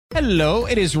Hello,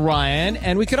 it is Ryan,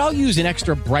 and we could all use an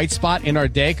extra bright spot in our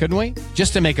day, couldn't we?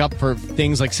 Just to make up for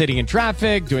things like sitting in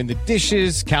traffic, doing the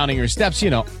dishes, counting your steps,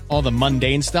 all the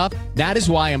mundane stuff. That is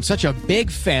why I'm such a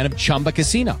big fan of Chumba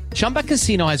Casino. Chumba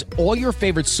Casino has all your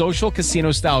favorite social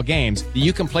casino-style games that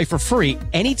you can play for free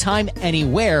anytime,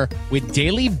 anywhere with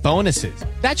daily bonuses.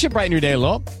 That should brighten your day a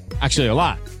little. Actually, a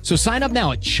lot. So sign up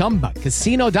now at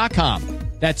ChumbaCasino.com.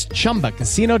 That's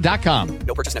ChumbaCasino.com.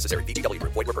 No purchase necessary. VGW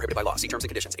Group. Void where prohibited by law. See terms and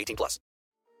conditions. 18+.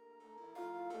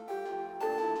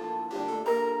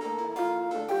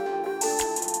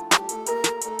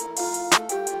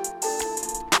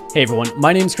 Hey everyone,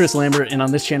 my name is Chris Lambert, and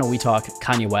on this channel we talk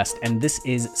Kanye West, and this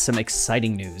is some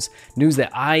exciting news that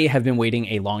I have been waiting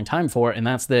a long time for, and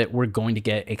that's that we're going to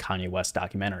get a Kanye West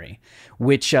documentary,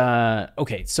 which,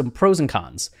 okay, some pros and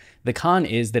cons. The con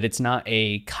is that it's not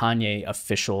a Kanye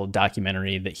official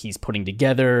documentary that he's putting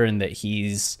together and that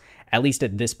he's, at least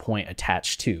at this point,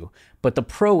 attached to. But the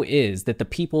pro is that the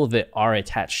people that are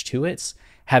attached to it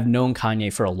have known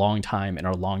Kanye for a long time and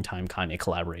are longtime Kanye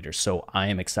collaborators. So I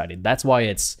am excited. That's why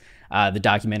it's the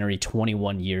documentary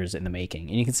 21 years in the making.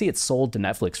 And you can see it's sold to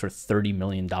Netflix for $30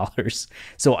 million.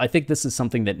 So I think this is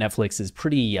something that Netflix is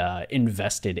pretty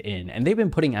invested in. And they've been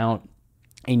putting out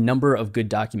a number of good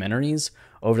documentaries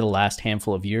over the last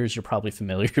handful of years. You're probably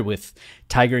familiar with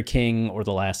Tiger King or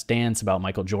The Last Dance about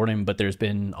Michael Jordan, but there's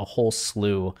been a whole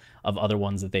slew of other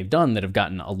ones that they've done that have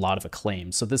gotten a lot of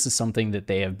acclaim. So this is something that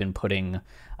they have been putting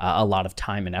a lot of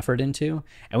time and effort into.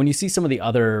 And when you see some of the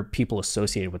other people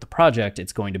associated with the project,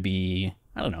 it's going to be,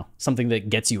 I don't know, something that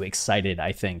gets you excited,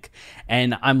 I think.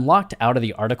 And I'm locked out of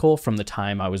the article from the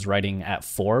time I was writing at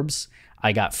Forbes.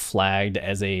 I got flagged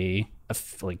as a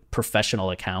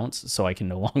professional account, so I can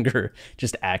no longer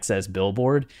just access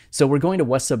Billboard. So we're going to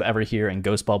West Sub Ever here and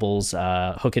Ghost Bubbles,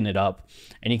 hooking it up.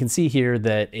 And you can see here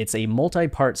that it's a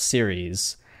multi-part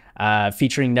series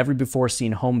featuring never before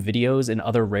seen home videos and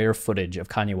other rare footage of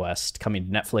Kanye West coming to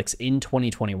Netflix in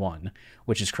 2021,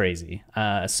 which is crazy.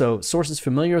 So sources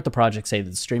familiar with the project say that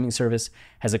the streaming service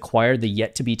has acquired the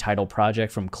yet-to-be-titled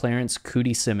project from Clarence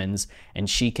Coodie Simmons and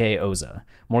Chike Oza,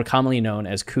 more commonly known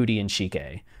as Coodie and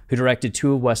Chike, who directed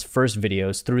two of West's first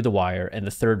videos, Through the Wire and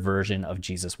the third version of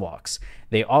Jesus Walks.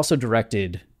 They also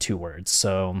directed Two Words,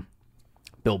 so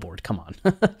Billboard, come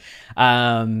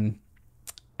on.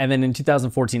 And then in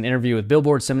 2014 interview with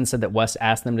Billboard, Simmons said that West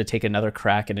asked them to take another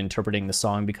crack at interpreting the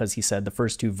song because he said the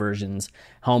first two versions,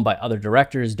 helmed by other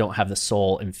directors, don't have the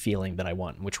soul and feeling that I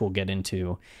want, which we'll get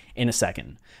into in a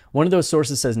second. One of those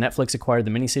sources says Netflix acquired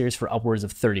the miniseries for upwards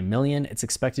of $30 million. It's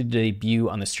expected to debut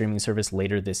on the streaming service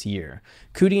later this year.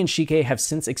 Coodie and Chike have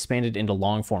since expanded into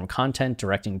long-form content,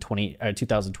 directing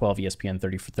 2012 ESPN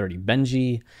 30 for 30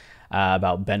 Benji,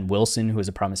 about Ben Wilson, who was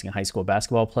a promising high school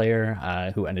basketball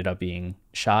player who ended up being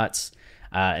shot,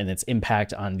 and its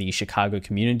impact on the Chicago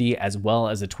community, as well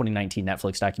as a 2019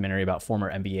 Netflix documentary about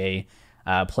former NBA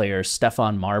player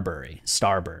Stephon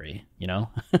Starbury,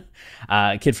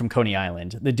 a kid from Coney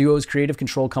Island. The duo's creative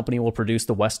control company will produce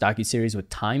the West docuseries with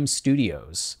Time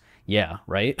Studios. Yeah,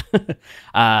 right?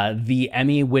 The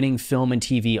Emmy-winning film and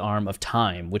TV arm of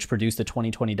Time, which produced the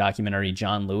 2020 documentary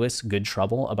John Lewis, Good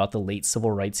Trouble, about the late civil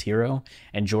rights hero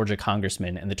and Georgia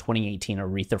congressman, and the 2018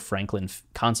 Aretha Franklin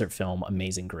concert film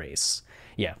Amazing Grace.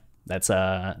 Yeah, that's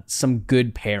some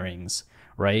good pairings,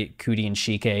 right? Coodie and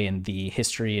Chike and the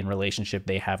history and relationship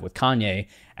they have with Kanye,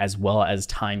 as well as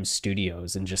Time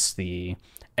Studios and just the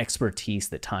expertise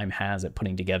that Time has at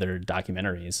putting together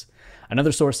documentaries.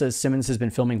 Another source says Simmons has been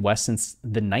filming West since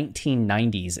the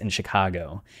 1990s in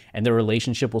Chicago, and their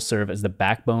relationship will serve as the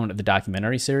backbone of the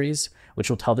documentary series, which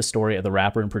will tell the story of the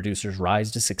rapper and producer's rise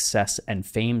to success and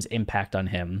fame's impact on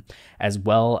him, as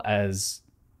well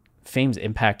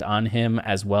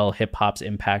hip-hop's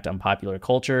impact on popular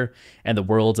culture and the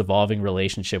world's evolving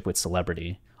relationship with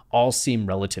celebrity. All seem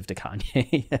relative to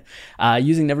Kanye.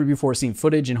 Using never-before-seen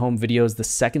footage and home videos, the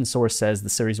second source says the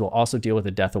series will also deal with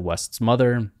the death of West's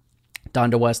mother,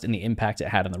 Donda West, and the impact it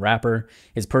had on the rapper,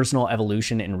 his personal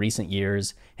evolution in recent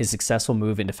years, his successful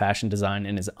move into fashion design,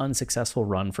 and his unsuccessful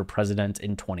run for president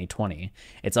in 2020.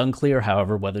 It's unclear,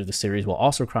 however, whether the series will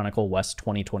also chronicle West's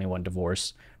 2021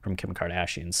 divorce from Kim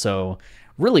Kardashian. So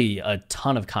really a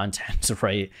ton of content,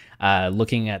 right?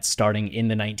 Looking at starting in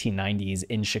the 1990s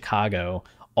in Chicago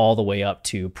all the way up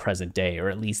to present day, or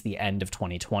at least the end of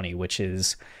 2020, which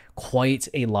is quite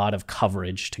a lot of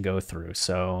coverage to go through.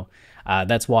 So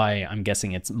that's why I'm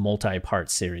guessing it's multi-part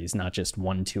series, not just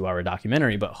 1 2-hour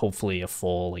documentary, but hopefully a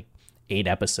full 8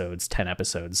 episodes, 10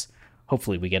 episodes,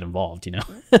 hopefully we get involved,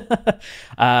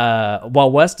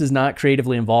 While West is not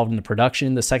creatively involved in the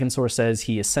production, the second source says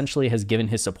he essentially has given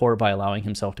his support by allowing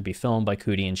himself to be filmed by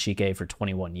Coodie and Chike for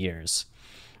 21 years.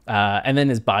 And then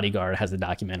his bodyguard has a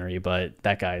documentary, but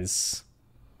that guy's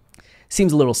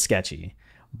seems a little sketchy.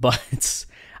 But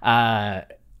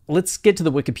let's get to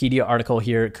the Wikipedia article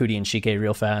here, Coodie and Chike,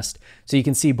 real fast. So you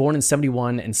can see born in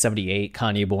 71 and 78,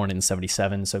 Kanye born in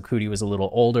 77. So Coodie was a little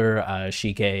older,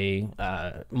 Chike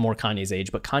more Kanye's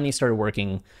age, but Kanye started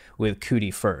working with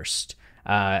Coodie first.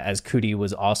 As Coodie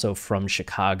was also from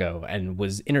Chicago and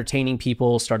was entertaining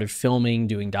people, started filming,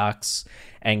 doing docs,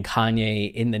 and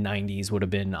Kanye in the 90s would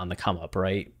have been on the come up,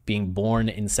 right? Being born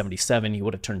in 77, he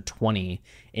would have turned 20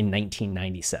 in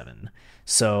 1997.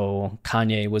 So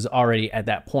Kanye was already at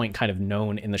that point kind of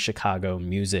known in the Chicago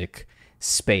music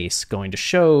space, going to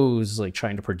shows, like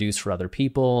trying to produce for other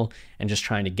people and just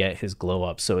trying to get his glow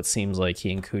up. So it seems like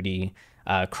he and Coodie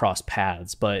crossed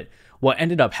paths. But what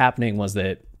ended up happening was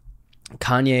that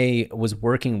Kanye was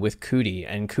working with Coodie,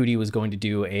 and Coodie was going to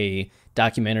do a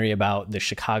documentary about the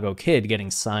Chicago kid getting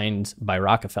signed by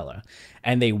Rockefeller.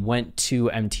 And they went to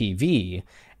MTV,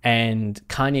 and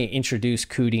Kanye introduced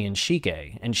Coodie and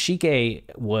Chike. And Chike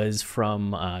was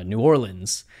from New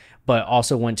Orleans, but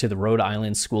also went to the Rhode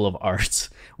Island School of Arts,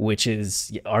 which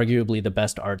is arguably the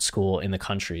best art school in the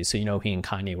country. So, he and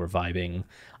Kanye were vibing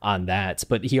on that.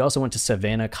 But he also went to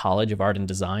Savannah College of Art and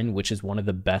Design, which is one of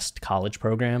the best college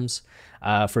programs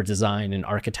for design and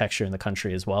architecture in the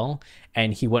country as well.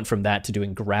 And he went from that to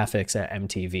doing graphics at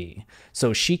MTV.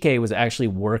 So Chike was actually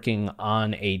working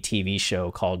on a TV show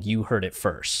called You Heard It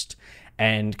First.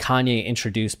 And Kanye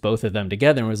introduced both of them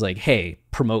together and was like, hey,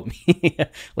 promote me,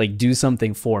 like do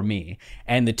something for me.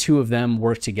 And the two of them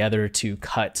worked together to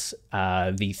cut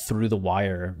the Through the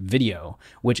Wire video,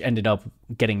 which ended up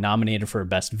getting nominated for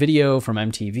Best Video from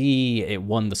MTV. It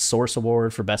won the Source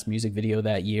Award for Best Music Video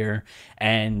that year.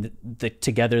 And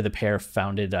together the pair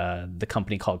founded the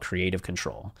company called Creative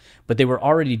Control. But they were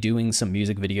already doing some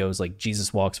music videos like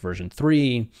Jesus Walks version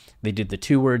 3. They did the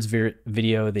Two Words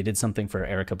video. They did something for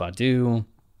Erykah Badu.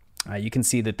 You can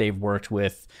see that they've worked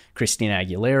with Christina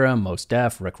Aguilera, Mos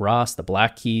Def, Rick Ross, The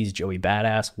Black Keys, Joey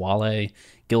Badass, Wale,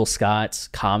 Gil Scott,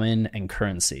 Common, and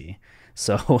Currency.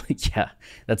 So yeah,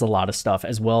 that's a lot of stuff,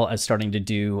 as well as starting to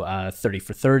do 30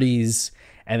 for 30s.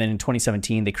 And then in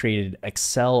 2017, they created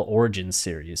Excel Origins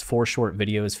series, 4 short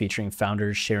videos featuring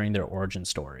founders sharing their origin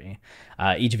story.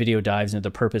 Each video dives into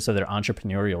the purpose of their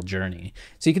entrepreneurial journey.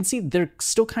 So you can see they're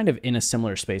still kind of in a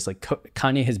similar space. Like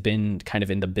Kanye has been kind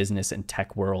of in the business and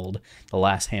tech world the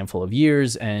last handful of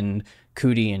years, and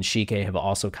Coodie and Chike have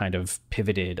also kind of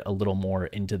pivoted a little more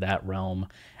into that realm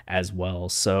as well.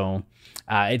 So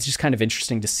it's just kind of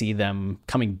interesting to see them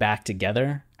coming back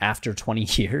together after 20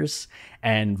 years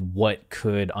and what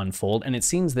could unfold. And it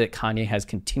seems that Kanye has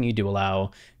continued to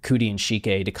allow Coodie and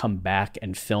Chike to come back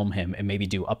and film him and maybe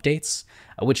do updates,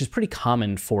 which is pretty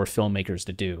common for filmmakers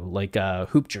to do, like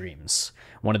Hoop Dreams,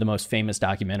 one of the most famous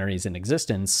documentaries in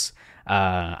existence.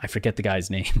 I forget the guy's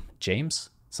name, James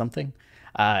something,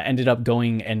 ended up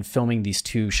going and filming these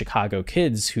 2 Chicago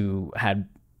kids who had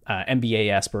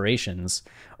MBA aspirations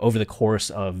over the course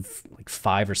of like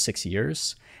 5 or 6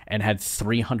 years, and had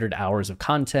 300 hours of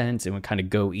content, and would kind of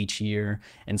go each year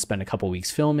and spend a couple weeks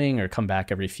filming or come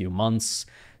back every few months.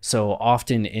 So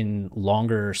often in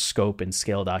longer scope and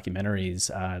scale documentaries,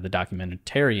 the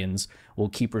documentarians will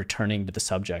keep returning to the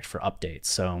subject for updates.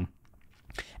 So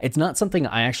it's not something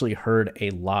I actually heard a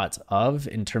lot of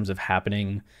in terms of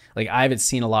happening. Like, I haven't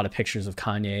seen a lot of pictures of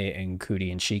Kanye and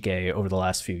Coodie and Chike over the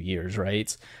last few years,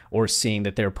 right? Or seeing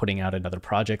that they're putting out another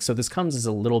project. So this comes as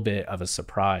a little bit of a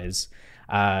surprise.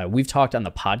 We've talked on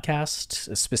the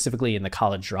podcast, specifically in the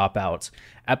College Dropout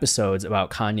episodes,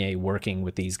 about Kanye working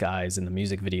with these guys in the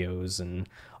music videos and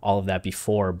all of that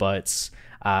before, but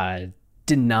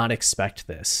did not expect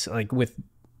this. Like, with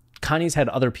Kanye's had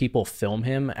other people film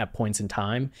him at points in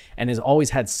time and has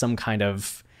always had some kind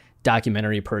of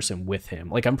documentary person with him.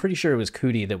 Like, I'm pretty sure it was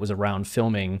Coodie that was around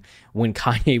filming when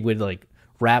Kanye would like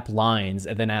rap lines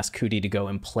and then ask Coodie to go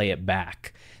and play it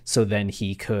back, so then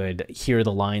he could hear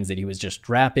the lines that he was just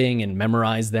rapping and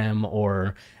memorize them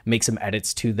or make some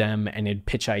edits to them, and it'd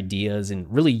pitch ideas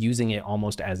and really using it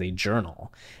almost as a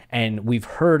journal. And we've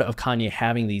heard of Kanye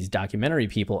having these documentary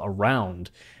people around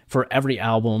for every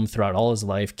album throughout all his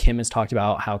life. Kim has talked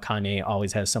about how Kanye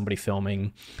always has somebody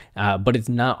filming, but it's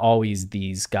not always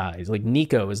these guys. Like,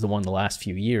 Nico is the one the last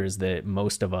few years that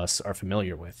most of us are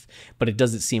familiar with, but it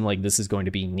doesn't seem like this is going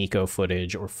to be Nico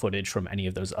footage or footage from any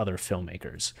of those other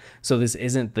filmmakers. So this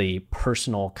isn't the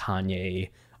personal Kanye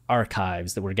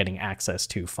archives that we're getting access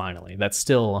to finally. That's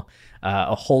still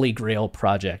a holy grail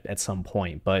project at some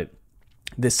point, but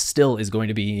this still is going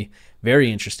to be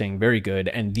very interesting, very good.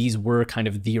 And these were kind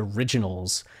of the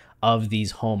originals of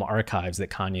these home archives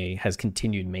that Kanye has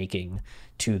continued making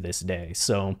to this day.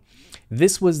 So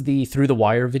this was the Through the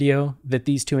Wire video that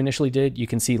these two initially did. You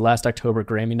can see last October,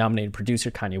 Grammy-nominated producer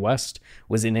Kanye West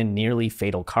was in a nearly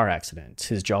fatal car accident.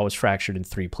 His jaw was fractured in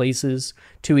 3 places.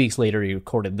 2 weeks later, he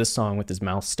recorded this song with his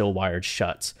mouth still wired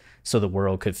shut so the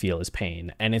world could feel his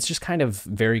pain. And it's just kind of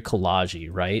very collage-y,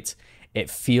 right? It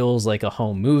feels like a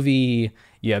home movie.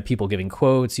 You have people giving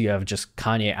quotes. You have just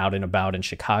Kanye out and about in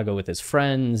Chicago with his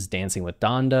friends, dancing with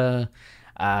Donda.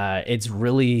 It's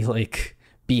really like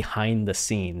behind the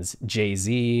scenes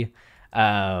Jay-Z.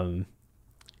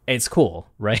 It's cool,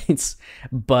 right?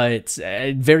 But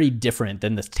very different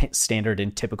than the standard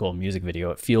and typical music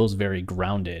video. It feels very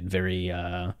grounded, very,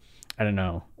 I don't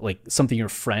know, like something your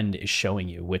friend is showing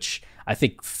you, which I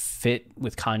think fit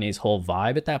with Kanye's whole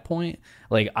vibe at that point.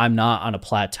 Like, I'm not on a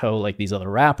plateau like these other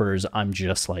rappers. I'm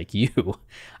just like you.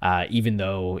 Even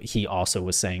though he also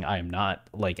was saying, I am not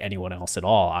like anyone else at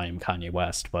all. I am Kanye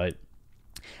West. But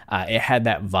it had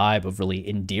that vibe of really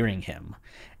endearing him.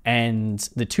 And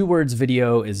the 2 Words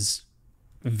video is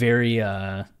very,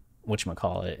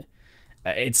 whatchamacallit?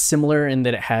 It's similar in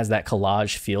that it has that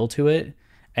collage feel to it.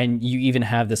 And you even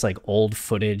have this like old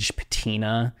footage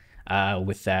patina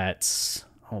with that,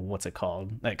 what's it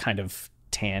called? That kind of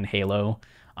tan halo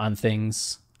on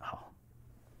things. Oh,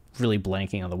 really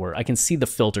blanking on the word. I can see the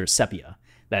filter, sepia.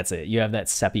 That's it. You have that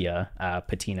sepia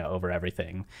patina over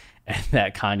everything and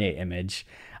that Kanye image.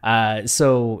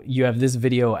 So you have this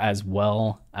video as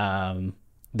well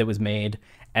that was made.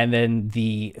 And then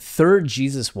the third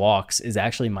Jesus Walks is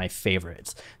actually my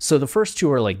favorite. So the first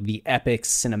 2 are like the epic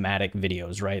cinematic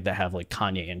videos, right? That have like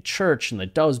Kanye in church and the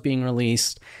doves being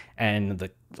released and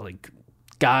the like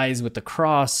guys with the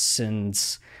cross and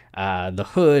the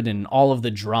hood and all of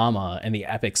the drama and the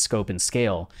epic scope and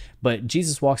scale. But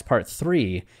Jesus Walks Part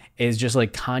 3 is just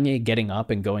like Kanye getting up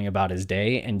and going about his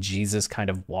day and Jesus kind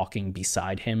of walking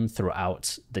beside him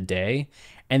throughout the day.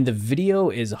 And the video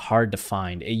is hard to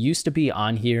find. It used to be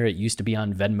on here. It used to be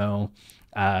on Venmo,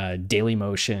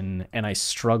 Dailymotion, and I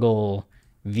struggle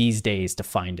these days to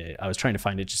find it. I was trying to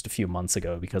find it just a few months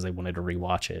ago because I wanted to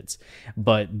rewatch it.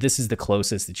 But this is the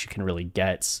closest that you can really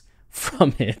get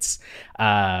from it,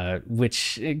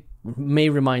 which it may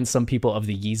remind some people of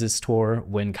the Yeezus tour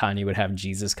when Kanye would have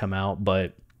Jesus come out.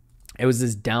 But it was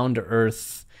this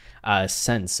down-to-earth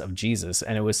sense of Jesus.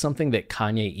 And it was something that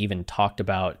Kanye even talked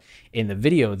about in the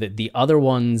video, that the other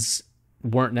ones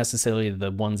weren't necessarily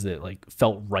the ones that like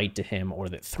felt right to him or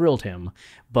that thrilled him,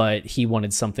 but he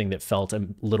wanted something that felt a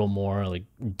little more like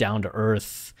down to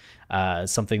earth,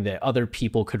 something that other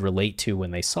people could relate to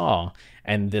when they saw.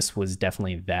 And this was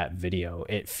definitely that video.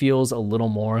 It feels a little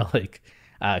more like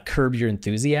Curb Your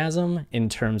Enthusiasm in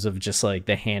terms of just like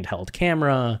the handheld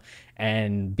camera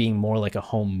and being more like a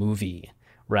home movie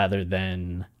rather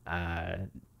than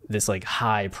this like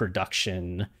high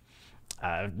production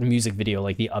music video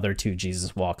like the other 2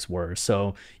 Jesus Walks were.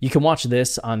 So you can watch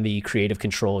this on the Creative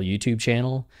Control YouTube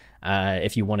channel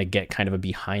if you want to get kind of a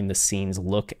behind the scenes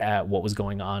look at what was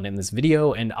going on in this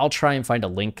video. And I'll try and find a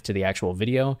link to the actual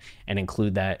video and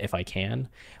include that if I can.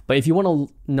 But if you want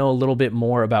to know a little bit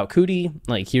more about Coodie,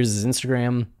 like here's his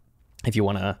Instagram. If you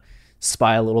want to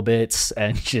spy a little bit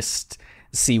and just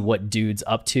see what dude's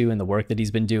up to and the work that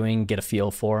he's been doing, get a feel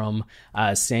for him.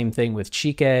 Same thing with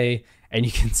Chike, and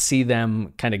you can see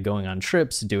them kind of going on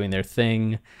trips, doing their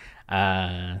thing.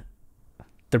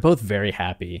 They're both very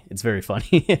happy. It's very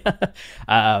funny.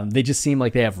 They just seem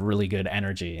like they have really good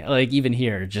energy. Like even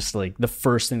here, just like the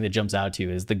first thing that jumps out to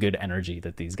you is the good energy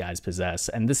that these guys possess.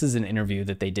 And this is an interview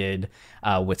that they did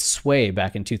with Sway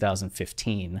back in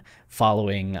 2015,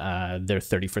 following their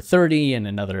 30 for 30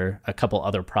 and a couple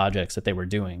other projects that they were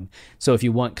doing. So if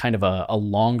you want kind of a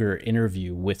longer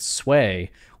interview with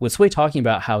Sway talking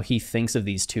about how he thinks of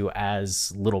these two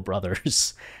as little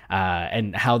brothers,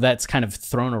 and how that's kind of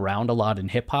thrown around a lot in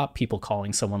hip hop, people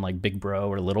calling someone like Big Bro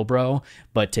or Little Bro,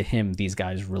 but to him, these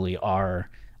guys really are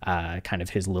kind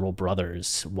of his little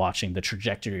brothers, watching the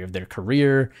trajectory of their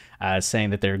career,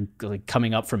 saying that they're like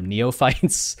coming up from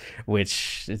neophytes,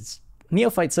 which is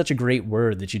neophyte's such a great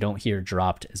word that you don't hear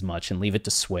dropped as much, and leave it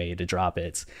to Sway to drop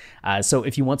it. So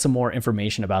if you want some more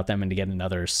information about them and to get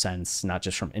another sense, not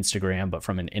just from Instagram, but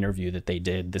from an interview that they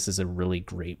did, this is a really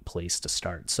great place to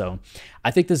start. So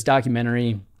I think this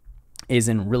documentary is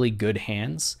in really good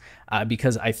hands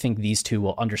because I think these two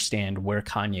will understand where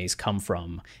Kanye's come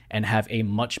from and have a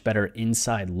much better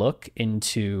inside look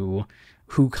into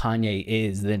who Kanye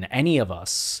is than any of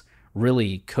us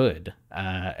really could.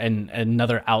 And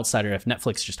another outsider, if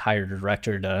Netflix just hired a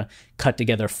director to cut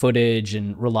together footage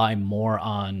and rely more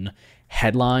on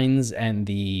headlines and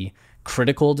the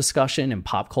critical discussion and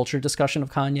pop culture discussion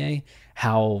of Kanye,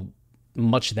 how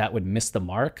much that would miss the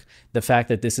mark. The fact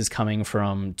that this is coming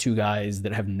from two guys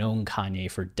that have known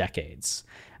Kanye for decades,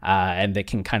 and that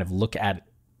can kind of look at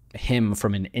him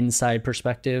from an inside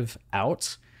perspective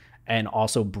out, and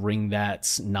also bring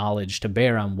that knowledge to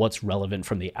bear on what's relevant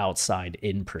from the outside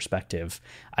in perspective,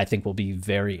 I think will be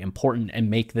very important and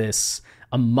make this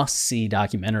a must-see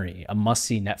documentary, a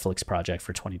must-see Netflix project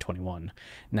for 2021.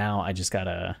 Now I just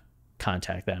gotta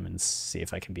contact them and see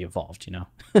if I can be involved, you know?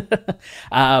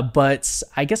 But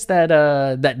I guess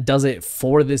that does it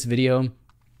for this video.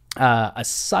 A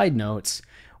side note,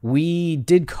 we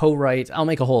did co-write, I'll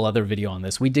make a whole other video on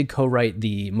this. We did co-write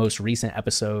the most recent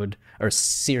episode or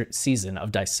season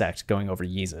of Dissect, going over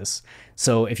Yeezus.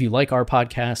 So if you like our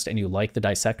podcast and you like the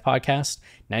Dissect podcast,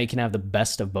 now you can have the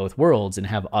best of both worlds and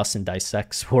have us and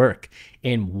Dissect's work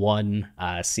in one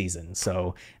season.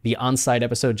 So the on-site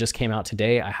episode just came out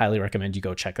today. I highly recommend you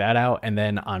go check that out. And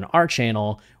then on our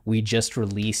channel, we just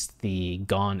released the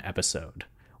Gone episode,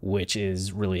 which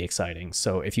is really exciting.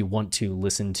 So if you want to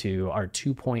listen to our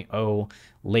 2.0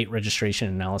 late registration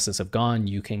analysis of Gone,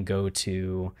 you can go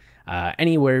to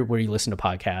anywhere where you listen to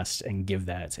podcasts and give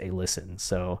that a listen.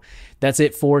 So that's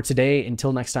it for today.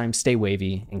 Until next time, stay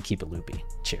wavy and keep it loopy.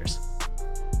 Cheers.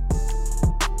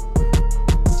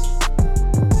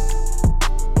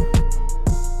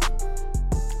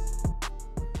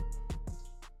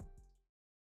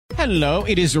 Hello,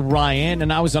 it is Ryan,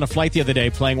 and I was on a flight the other day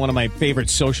playing one of my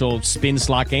favorite social spin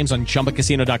slot games on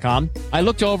ChumbaCasino.com. I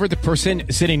looked over at the person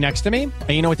sitting next to me, and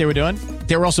you know what they were doing?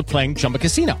 They were also playing Chumba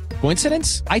Casino.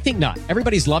 Coincidence? I think not.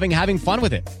 Everybody's loving having fun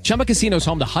with it. Chumba Casino is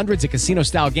home to hundreds of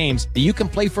casino-style games that you can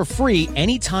play for free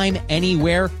anytime,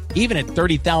 anywhere, even at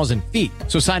 30,000 feet.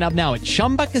 So sign up now at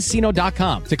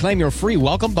ChumbaCasino.com to claim your free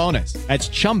welcome bonus. That's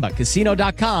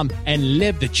ChumbaCasino.com and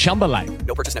live the Chumba life.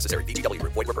 No purchase necessary. VGW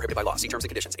Group. Void where prohibited by law. See terms and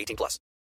conditions. 18+.